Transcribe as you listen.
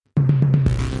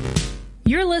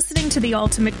You're listening to The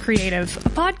Ultimate Creative, a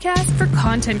podcast for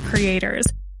content creators.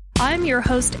 I'm your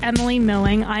host, Emily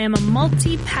Milling. I am a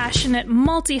multi-passionate,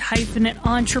 multi-hyphenate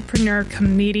entrepreneur,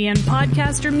 comedian,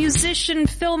 podcaster, musician,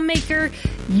 filmmaker,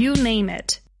 you name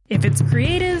it. If it's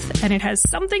creative and it has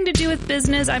something to do with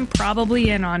business, I'm probably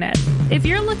in on it. If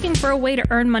you're looking for a way to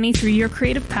earn money through your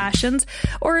creative passions,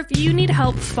 or if you need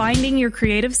help finding your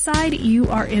creative side, you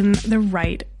are in the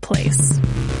right place.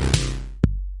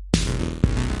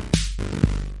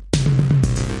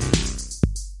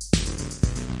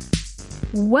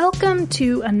 Welcome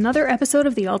to another episode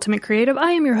of The Ultimate Creative.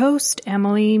 I am your host,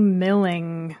 Emily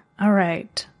Milling. All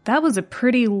right. That was a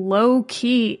pretty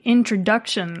low-key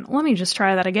introduction. Let me just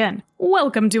try that again.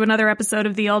 Welcome to another episode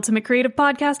of the Ultimate Creative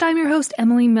Podcast. I'm your host,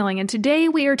 Emily Milling, and today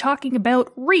we are talking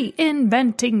about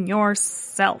reinventing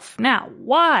yourself. Now,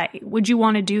 why would you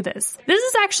want to do this? This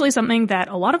is actually something that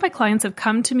a lot of my clients have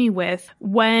come to me with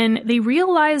when they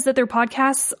realize that their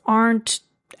podcasts aren't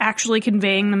actually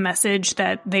conveying the message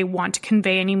that they want to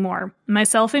convey anymore,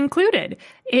 myself included.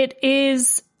 It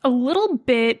is a little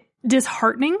bit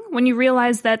disheartening when you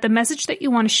realize that the message that you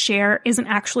want to share isn't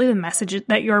actually the message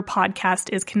that your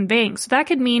podcast is conveying. So that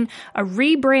could mean a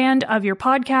rebrand of your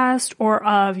podcast or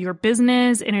of your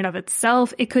business in and of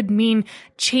itself. It could mean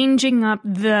changing up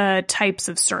the types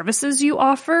of services you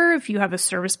offer if you have a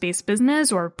service-based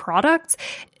business or products.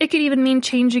 It could even mean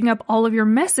changing up all of your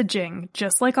messaging,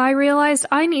 just like I realized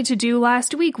I need to do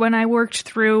last week when I worked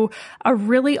through a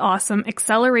really awesome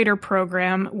accelerator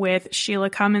program with Sheila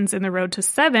Cummins in the Road to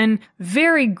 7.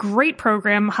 Very great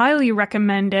program. Highly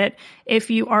recommend it if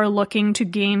you are looking to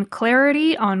gain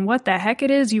clarity on what the heck it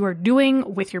is you are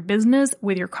doing with your business,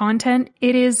 with your content.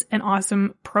 It is an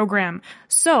awesome program.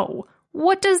 So,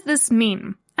 what does this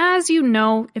mean? As you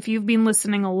know, if you've been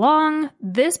listening along,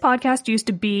 this podcast used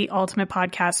to be Ultimate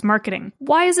Podcast Marketing.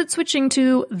 Why is it switching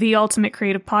to the Ultimate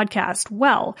Creative Podcast?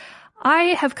 Well,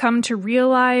 I have come to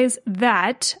realize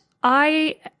that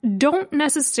I don't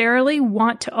necessarily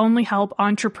want to only help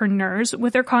entrepreneurs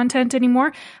with their content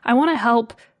anymore. I want to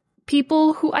help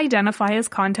people who identify as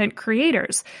content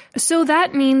creators. So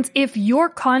that means if your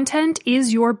content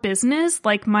is your business,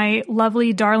 like my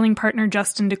lovely darling partner,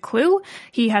 Justin DeClue,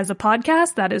 he has a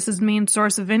podcast, that is his main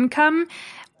source of income.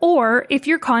 Or if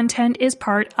your content is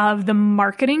part of the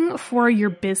marketing for your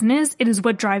business, it is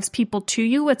what drives people to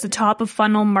you. It's a top of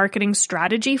funnel marketing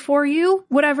strategy for you.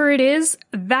 Whatever it is,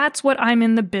 that's what I'm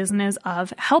in the business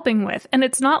of helping with. And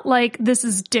it's not like this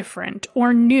is different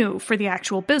or new for the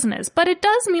actual business, but it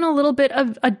does mean a little bit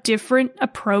of a different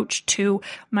approach to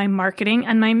my marketing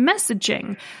and my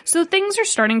messaging. So things are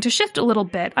starting to shift a little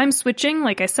bit. I'm switching,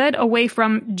 like I said, away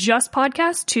from just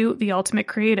podcasts to the Ultimate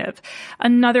Creative.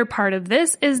 Another part of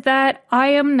this is that I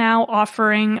am now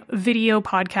offering video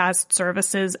podcast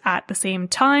services at the same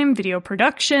time, video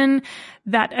production.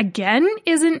 That again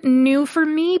isn't new for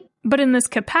me, but in this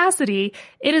capacity,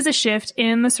 it is a shift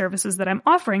in the services that I'm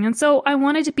offering. And so I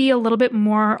wanted to be a little bit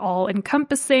more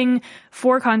all-encompassing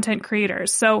for content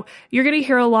creators. So you're going to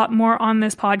hear a lot more on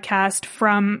this podcast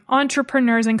from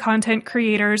entrepreneurs and content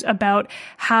creators about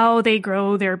how they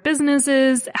grow their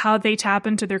businesses, how they tap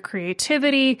into their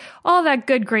creativity, all that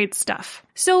good, great stuff.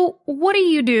 So what do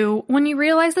you do when you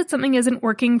realize that something isn't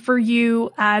working for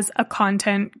you as a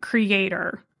content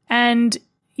creator? And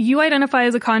you identify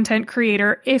as a content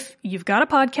creator if you've got a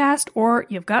podcast or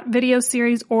you've got video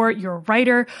series or you're a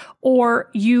writer or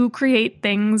you create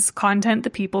things, content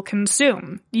that people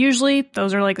consume. Usually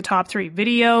those are like the top three: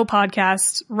 video,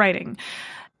 podcasts, writing.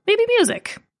 Maybe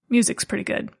music. Music's pretty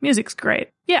good. Music's great.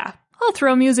 Yeah, I'll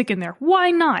throw music in there.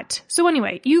 Why not? So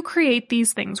anyway, you create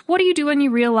these things. What do you do when you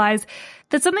realize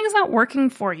that something's not working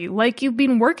for you? Like you've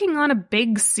been working on a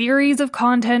big series of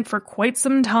content for quite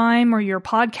some time, or your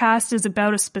podcast is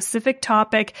about a specific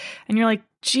topic and you're like,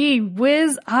 gee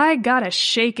whiz, I gotta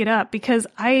shake it up because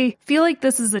I feel like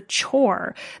this is a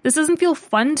chore. This doesn't feel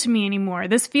fun to me anymore.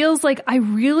 This feels like I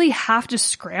really have to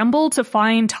scramble to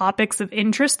find topics of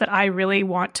interest that I really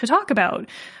want to talk about,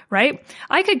 right?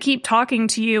 I could keep talking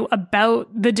to you about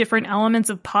the different elements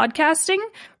of podcasting,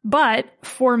 but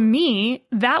for me,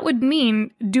 that would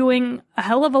mean doing a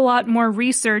hell of a lot more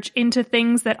research into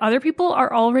things that other people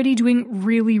are already doing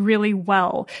really, really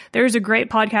well. There's a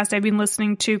great podcast I've been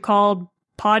listening to called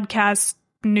Podcast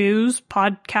News,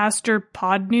 Podcaster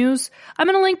Pod News. I'm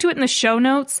going to link to it in the show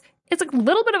notes. It's a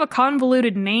little bit of a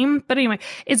convoluted name, but anyway,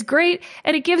 it's great.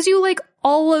 And it gives you like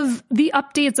all of the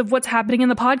updates of what's happening in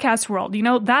the podcast world. You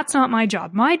know, that's not my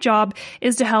job. My job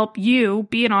is to help you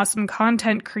be an awesome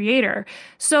content creator.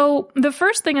 So the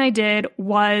first thing I did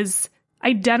was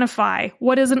identify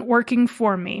what isn't working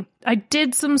for me. I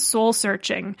did some soul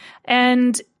searching,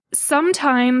 and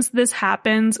Sometimes this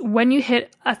happens when you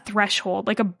hit a threshold,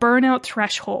 like a burnout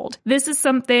threshold. This is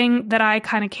something that I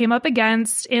kind of came up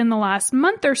against in the last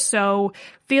month or so,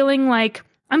 feeling like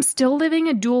I'm still living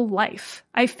a dual life.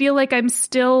 I feel like I'm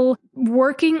still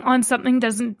working on something that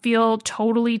doesn't feel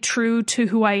totally true to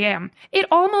who I am. It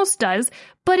almost does,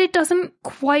 but it doesn't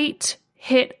quite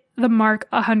hit the mark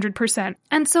 100%.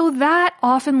 And so that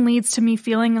often leads to me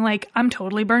feeling like I'm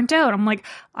totally burnt out. I'm like,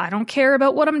 I don't care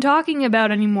about what I'm talking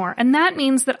about anymore. And that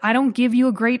means that I don't give you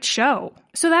a great show.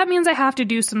 So that means I have to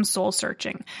do some soul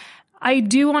searching. I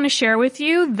do want to share with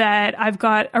you that I've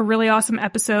got a really awesome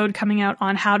episode coming out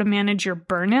on how to manage your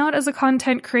burnout as a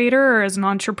content creator or as an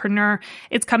entrepreneur.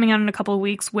 It's coming out in a couple of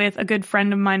weeks with a good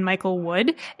friend of mine, Michael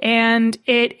Wood. And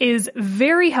it is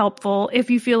very helpful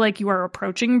if you feel like you are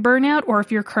approaching burnout or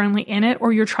if you're currently in it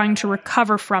or you're trying to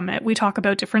recover from it. We talk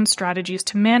about different strategies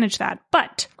to manage that.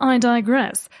 But I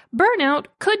digress. Burnout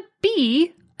could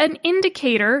be an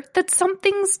indicator that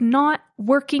something's not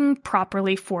working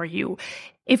properly for you.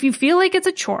 If you feel like it's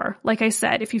a chore, like I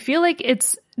said, if you feel like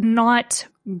it's not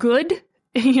good,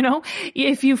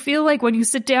 if you feel like when you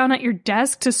sit down at your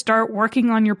desk to start working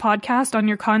on your podcast, on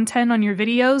your content, on your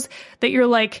videos, that you're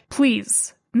like,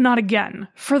 please, not again.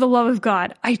 For the love of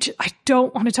God, I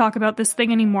don't want to talk about this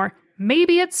thing anymore.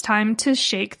 Maybe it's time to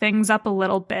shake things up a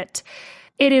little bit.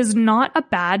 It is not a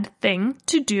bad thing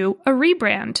to do a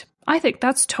rebrand. I think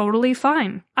that's totally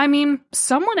fine. I mean,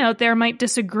 someone out there might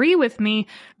disagree with me,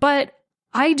 but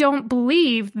I don't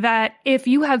believe that if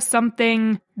you have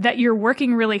something that you're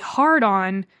working really hard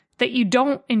on that you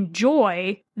don't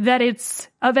enjoy, that it's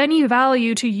of any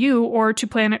value to you or to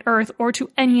planet Earth or to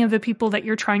any of the people that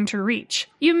you're trying to reach.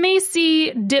 You may see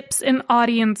dips in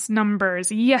audience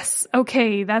numbers. Yes,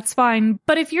 okay, that's fine.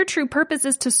 But if your true purpose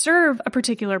is to serve a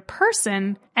particular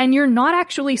person and you're not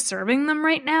actually serving them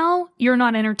right now, you're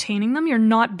not entertaining them, you're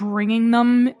not bringing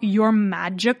them your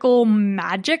magical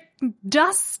magic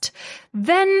dust,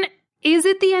 then is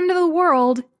it the end of the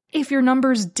world if your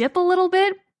numbers dip a little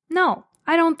bit? No.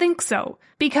 I don't think so,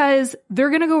 because they're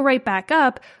going to go right back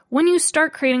up when you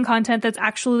start creating content that's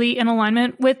actually in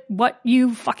alignment with what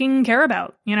you fucking care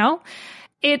about,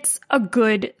 It's a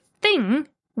good thing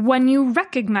when you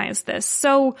recognize this.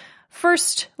 So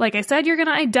first, like I said, you're going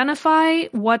to identify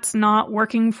what's not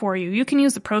working for you. You can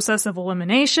use the process of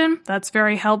elimination. That's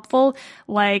very helpful.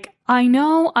 Like, I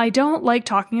know I don't like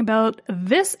talking about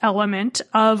this element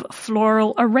of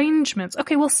floral arrangements.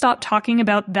 Okay, we'll stop talking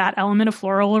about that element of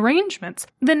floral arrangements.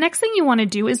 The next thing you want to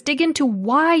do is dig into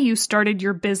why you started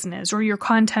your business or your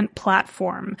content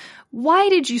platform. Why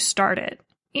did you start it?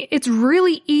 It's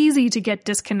really easy to get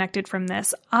disconnected from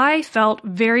this. I felt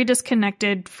very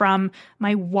disconnected from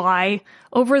my why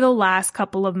over the last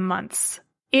couple of months.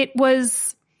 It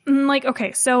was like,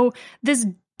 okay, so this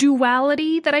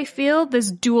duality that I feel, this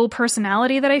dual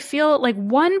personality that I feel, like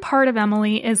one part of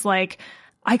Emily is like,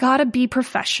 I gotta be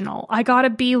professional. I gotta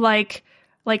be like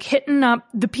hitting up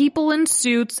the people in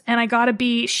suits, and I gotta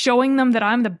be showing them that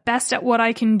I'm the best at what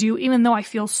I can do, even though I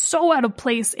feel so out of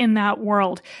place in that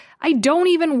world. I don't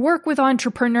even work with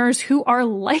entrepreneurs who are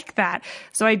like that.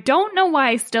 So I don't know why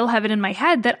I still have it in my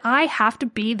head that I have to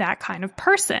be that kind of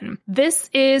person. This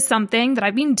is something that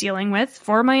I've been dealing with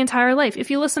for my entire life.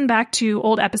 If you listen back to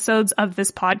old episodes of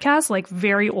this podcast, like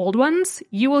very old ones,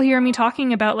 you will hear me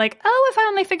talking about like, oh, I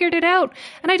finally figured it out.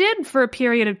 And I did for a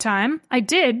period of time. I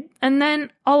did. And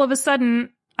then all of a sudden,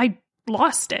 I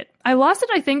lost it.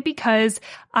 I think, because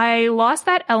I lost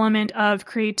that element of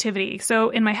creativity. So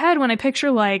in my head, when I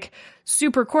picture like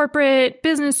super corporate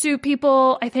business suit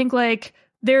people, I think like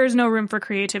there's no room for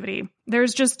creativity.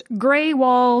 There's just gray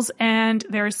walls and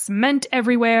there's cement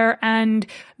everywhere and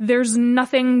there's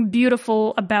nothing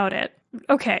beautiful about it.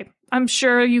 Okay, I'm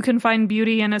sure you can find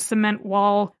beauty in a cement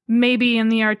wall, maybe in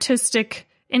the artistic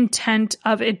intent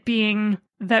of it being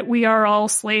that we are all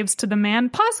slaves to the man,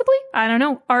 possibly. I don't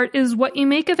know. Art is what you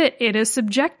make of it. It is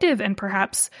subjective, and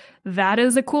perhaps that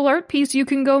is a cool art piece you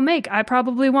can go make. I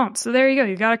probably won't. So there you go.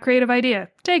 You got a creative idea.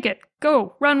 Take it.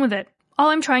 Go. Run with it. All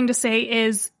I'm trying to say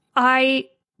is I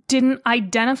didn't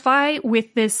identify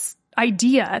with this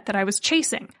idea that I was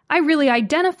chasing. I really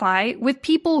identify with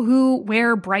people who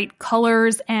wear bright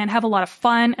colors and have a lot of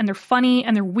fun, and they're funny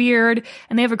and they're weird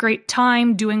and they have a great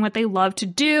time doing what they love to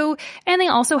do. And they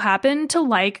also happen to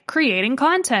like creating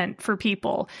content for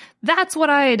people. That's what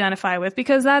I identify with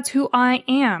because that's who I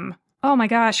am. Oh my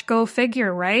gosh, go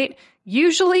figure, right?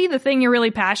 Usually the thing you're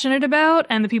really passionate about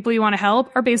and the people you want to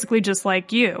help are basically just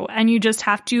like you. And you just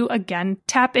have to, again,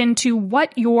 tap into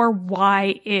what your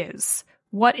why is.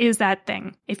 What is that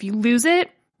thing? If you lose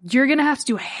it, you're going to have to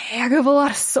do a heck of a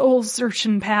lot of soul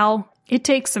searching, pal. It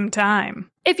takes some time.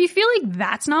 If you feel like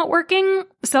that's not working,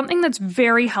 something that's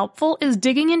very helpful is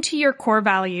digging into your core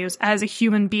values as a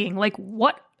human being. Like,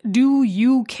 what do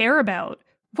you care about?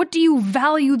 What do you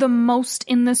value the most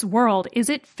in this world? Is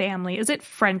it family? Is it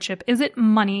friendship? Is it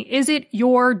money? Is it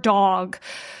your dog?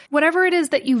 Whatever it is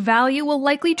that you value will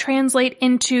likely translate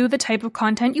into the type of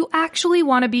content you actually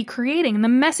want to be creating, and the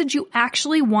message you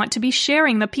actually want to be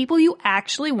sharing, the people you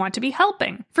actually want to be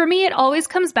helping. For me, it always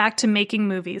comes back to making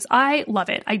movies. I love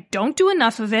it. I don't do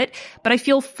enough of it, but I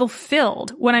feel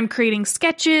fulfilled when I'm creating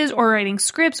sketches or writing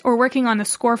scripts or working on the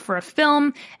score for a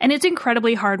film, and it's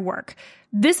incredibly hard work.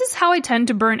 This is how I tend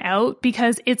to burn out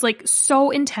because it's like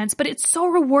so intense, but it's so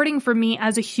rewarding for me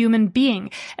as a human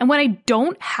being. And when I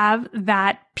don't have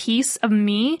that piece of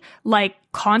me, like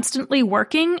constantly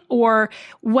working, or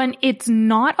when it's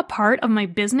not a part of my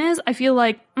business, I feel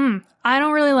like, I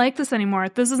don't really like this anymore.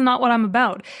 This is not what I'm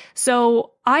about.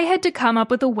 So I had to come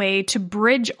up with a way to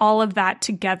bridge all of that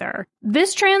together.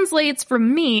 This translates for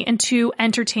me into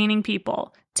entertaining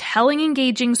people, telling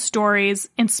engaging stories,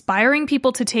 inspiring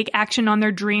people to take action on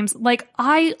their dreams. Like,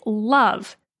 I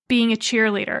love being a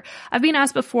cheerleader. I've been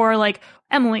asked before, like,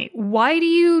 Emily, why do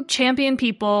you champion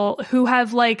people who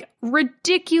have like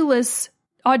ridiculous,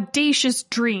 audacious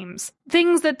dreams,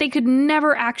 things that they could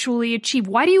never actually achieve?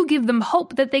 Why do you give them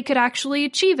hope that they could actually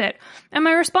achieve it? And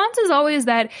my response is always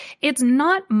that it's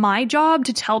not my job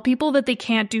to tell people that they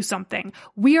can't do something.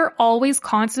 We are always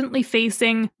constantly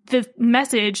facing the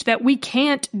message that we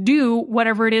can't do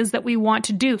whatever it is that we want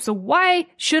to do. So why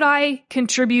should I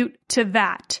contribute to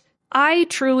that? I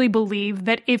truly believe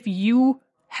that if you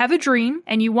have a dream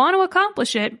and you want to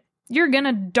accomplish it, you're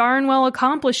gonna darn well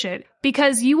accomplish it,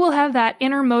 because you will have that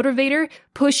inner motivator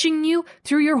pushing you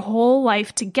through your whole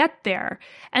life to get there.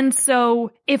 And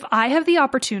so if I have the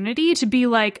opportunity to be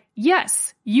like,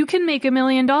 yes, you can make $1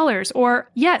 million, or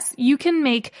yes, you can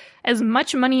make as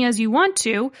much money as you want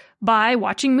to by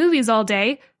watching movies all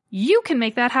day, you can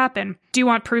make that happen. Do you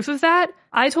want proof of that?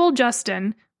 I told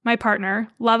Justin, my partner,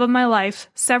 love of my life,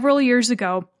 several years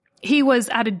ago, he was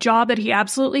at a job that he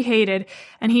absolutely hated,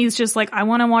 and he's just like, I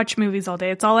want to watch movies all day.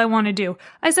 It's all I want to do.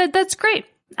 I said, that's great.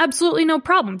 Absolutely no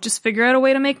problem. Just figure out a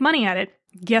way to make money at it.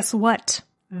 Guess what?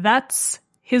 That's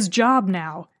his job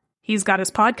now. He's got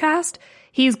his podcast.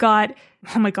 He's got,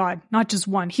 oh my God, not just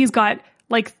one. He's got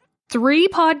like 3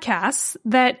 podcasts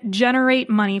that generate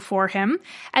money for him.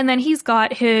 And then he's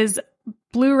got his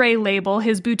Blu-ray label,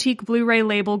 his boutique Blu-ray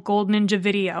label, Gold Ninja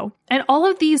Video. And all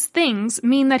of these things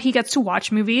mean that he gets to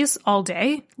watch movies all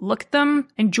day, look at them,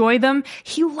 enjoy them.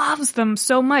 He loves them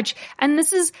so much. And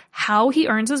this is how he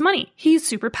earns his money. He's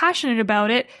super passionate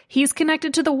about it. He's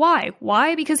connected to the why.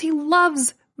 Why? Because he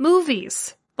loves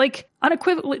movies. Like,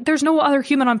 unequivocally, there's no other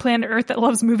human on planet Earth that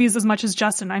loves movies as much as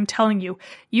Justin. I'm telling you.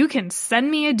 You can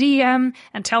send me a DM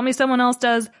and tell me someone else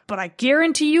does, but I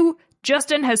guarantee you,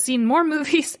 Justin has seen more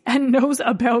movies and knows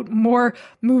about more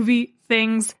movie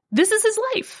things. This is his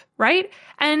life, right?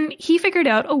 And he figured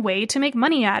out a way to make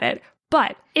money at it.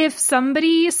 But if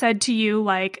somebody said to you,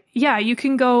 like, yeah, you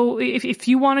can go, if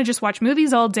you want to just watch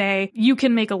movies all day, you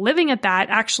can make a living at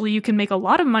that. Actually, you can make a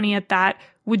lot of money at that.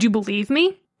 Would you believe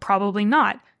me? Probably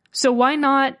not. So why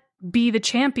not be the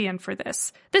champion for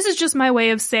this? This is just my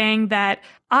way of saying that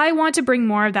I want to bring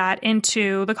more of that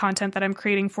into the content that I'm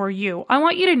creating for you. I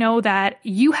want you to know that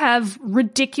you have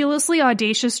ridiculously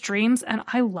audacious dreams, and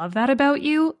I love that about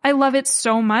you. I love it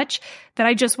so much that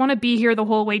I just want to be here the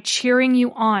whole way cheering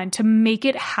you on to make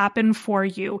it happen for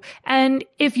you. And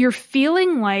if you're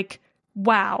feeling like,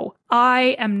 wow,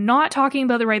 I am not talking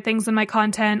about the right things in my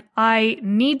content, I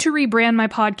need to rebrand my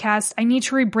podcast, I need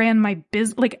to rebrand my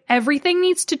business, like everything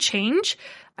needs to change,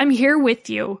 I'm here with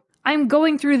you. I'm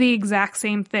going through the exact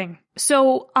same thing.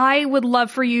 So I would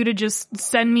love for you to just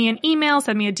send me an email,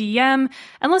 send me a DM,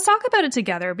 and let's talk about it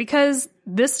together, because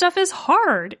this stuff is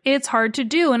hard. It's hard to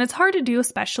do, and it's hard to do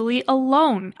especially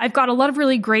alone. I've got a lot of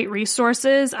really great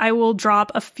resources. I will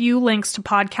drop a few links to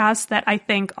podcasts that I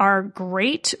think are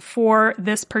great for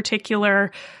this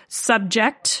particular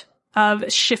subject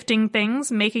of shifting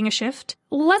things, making a shift.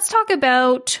 Let's talk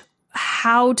about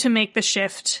how to make the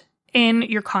shift in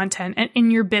your content and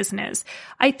in your business.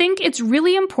 I think it's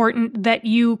really important that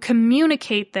you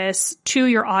communicate this to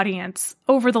your audience.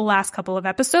 Over the last couple of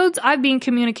episodes, I've been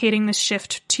communicating this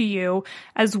shift to you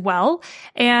as well,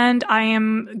 and I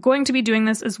am going to be doing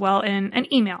this as well in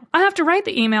an email. I have to write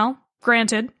the email,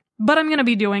 granted, but I'm going to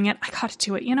be doing it. I got to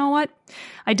do it. You know what?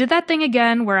 I did that thing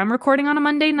again where I'm recording on a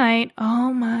Monday night.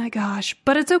 Oh my gosh.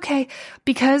 But it's okay,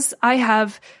 because I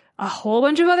have a whole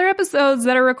bunch of other episodes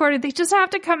that are recorded. They just have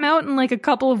to come out in like a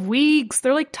couple of weeks.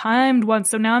 They're like timed ones.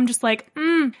 So now I'm just like,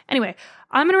 Anyway,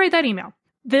 I'm going to write that email.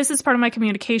 This is part of my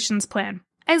communications plan.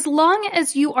 As long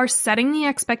as you are setting the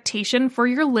expectation for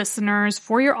your listeners,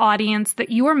 for your audience, that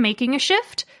you are making a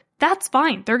shift, that's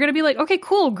fine. They're going to be like, okay,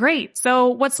 cool, great. So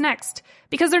what's next?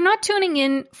 Because they're not tuning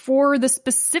in for the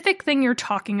specific thing you're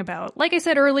talking about. Like I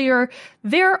said earlier,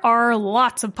 there are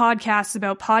lots of podcasts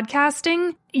about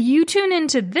podcasting. You tune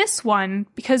into this one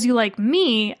because you like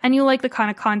me and you like the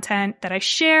kind of content that I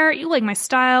share. You like my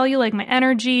style, you like my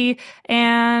energy,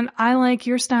 and I like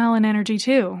your style and energy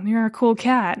too. You're a cool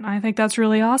cat. I think that's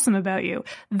really awesome about you.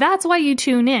 That's why you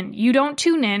tune in. You don't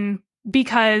tune in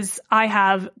because I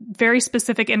have very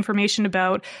specific information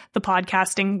about the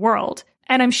podcasting world.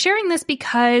 And I'm sharing this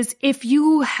because if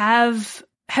you have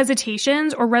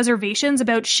hesitations or reservations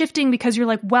about shifting because you're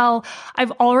like, well,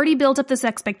 I've already built up this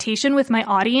expectation with my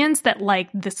audience that like,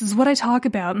 this is what I talk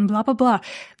about and blah, blah, blah.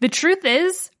 The truth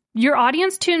is, your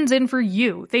audience tunes in for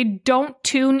you. They don't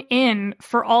tune in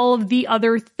for all of the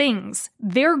other things.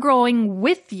 They're growing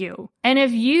with you. And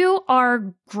if you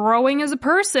are growing as a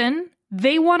person,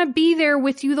 they want to be there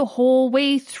with you the whole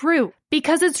way through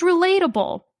because it's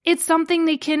relatable. It's something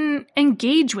they can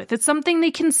engage with. It's something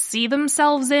they can see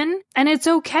themselves in, and it's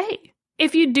okay.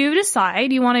 If you do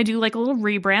decide you want to do like a little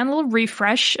rebrand, a little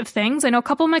refresh of things, I know a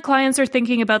couple of my clients are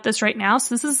thinking about this right now,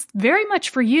 so this is very much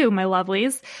for you, my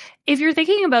lovelies. If you're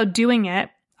thinking about doing it,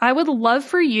 I would love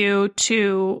for you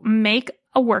to make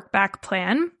a work back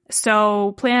plan.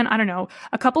 So plan, I don't know,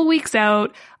 a couple weeks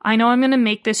out, I know I'm going to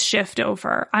make this shift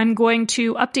over. I'm going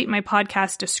to update my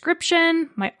podcast description,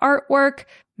 my artwork,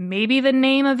 maybe the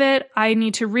name of it. I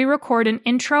need to re-record an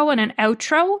intro and an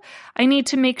outro. I need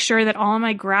to make sure that all of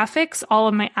my graphics, all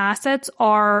of my assets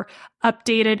are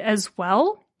updated as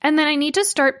well. And then I need to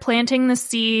start planting the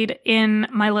seed in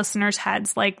my listeners'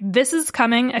 heads. Like, this is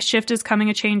coming, a shift is coming,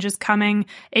 a change is coming.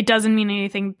 It doesn't mean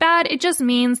anything bad. It just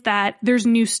means that there's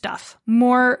new stuff,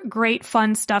 more great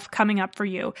fun stuff coming up for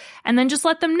you. And then just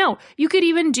let them know. You could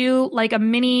even do like a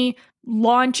mini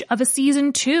launch of a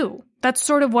season 2. That's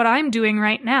sort of what I'm doing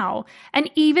right now. And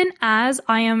even as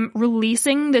I am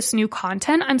releasing this new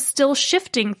content, I'm still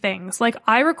shifting things. Like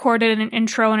I recorded an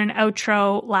intro and an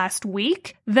outro last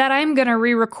week that I'm going to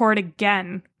re-record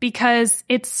again because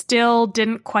it still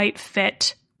didn't quite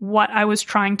fit what I was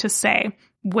trying to say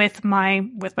with my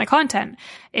content.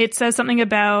 It says something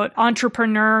about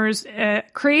entrepreneurs,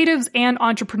 creatives and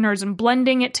entrepreneurs, and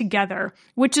blending it together,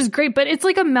 which is great, but it's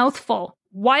like a mouthful.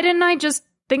 Why didn't I just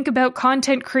think about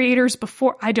content creators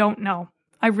before? I don't know.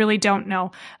 I really don't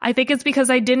know. I think it's because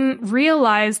I didn't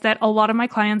realize that a lot of my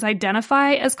clients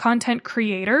identify as content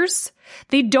creators.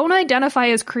 They don't identify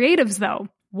as creatives though.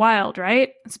 Wild,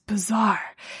 right? It's bizarre.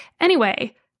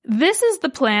 Anyway, this is the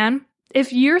plan.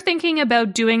 If you're thinking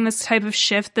about doing this type of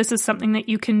shift, this is something that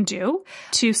you can do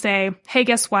to say, hey,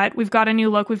 guess what? We've got a new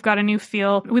look. We've got a new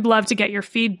feel. We'd love to get your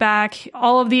feedback.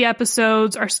 All of the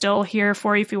episodes are still here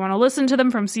for you if you want to listen to them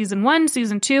from season 1.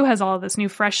 Season 2 has all of this new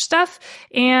fresh stuff,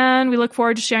 and we look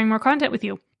forward to sharing more content with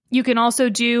you. You can also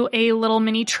do a little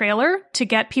mini trailer to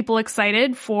get people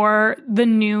excited for the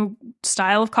new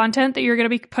style of content that you're going to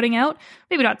be putting out.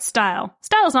 Maybe not style.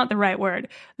 Style is not the right word.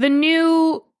 The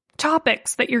new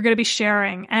topics that you're going to be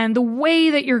sharing and the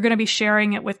way that you're going to be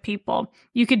sharing it with people.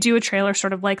 You could do a trailer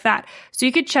sort of like that. So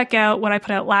you could check out what I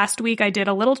put out last week. I did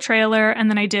a little trailer and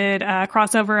then I did a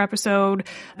crossover episode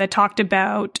that talked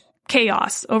about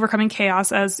chaos, overcoming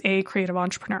chaos as a creative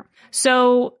entrepreneur.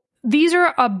 So these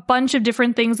are a bunch of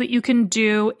different things that you can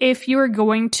do if you're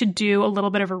going to do a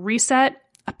little bit of a reset,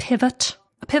 a pivot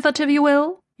if you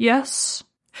will. Yes.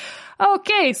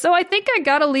 Okay, so I think I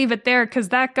gotta leave it there because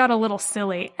that got a little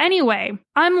silly. Anyway,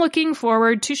 I'm looking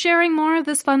forward to sharing more of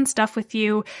this fun stuff with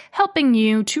you, helping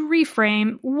you to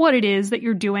reframe what it is that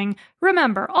you're doing.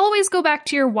 Remember, always go back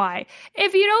to your why.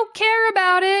 If you don't care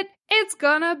about it, it's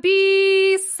gonna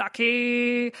be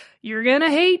sucky. You're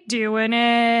gonna hate doing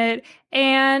it.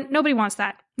 And nobody wants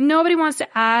that. Nobody wants to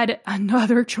add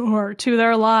another chore to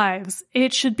their lives.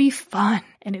 It should be fun.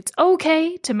 And it's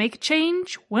okay to make a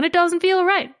change when it doesn't feel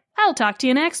right. I'll talk to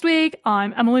you next week.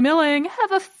 I'm Emily Milling.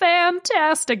 Have a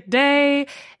fantastic day.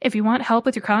 If you want help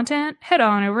with your content, head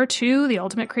on over to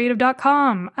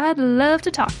theultimatecreative.com. I'd love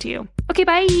to talk to you. Okay,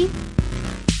 bye.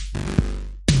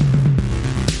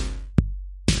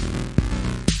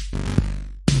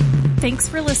 Thanks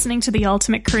for listening to The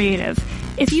Ultimate Creative.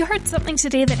 If you heard something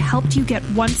today that helped you get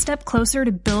one step closer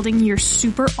to building your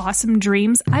super awesome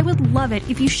dreams, I would love it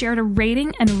if you shared a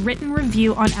rating and a written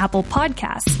review on Apple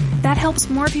Podcasts. That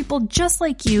helps more people just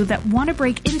like you that want to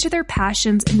break into their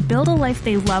passions and build a life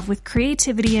they love with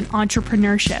creativity and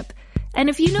entrepreneurship. And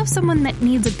if you know someone that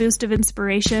needs a boost of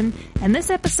inspiration, and this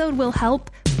episode will help,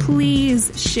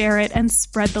 please share it and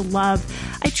spread the love.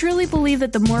 I truly believe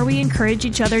that the more we encourage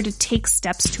each other to take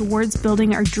steps towards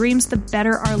building our dreams, the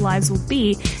better our lives will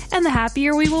be, and the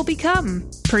happier we will become.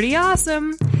 Pretty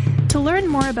awesome! To learn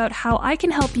more about how I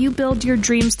can help you build your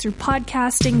dreams through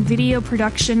podcasting, video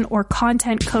production, or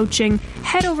content coaching,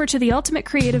 head over to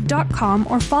theultimatecreative.com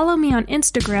or follow me on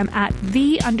Instagram at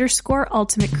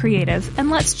 @the_ultimate creative, and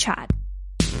let's chat.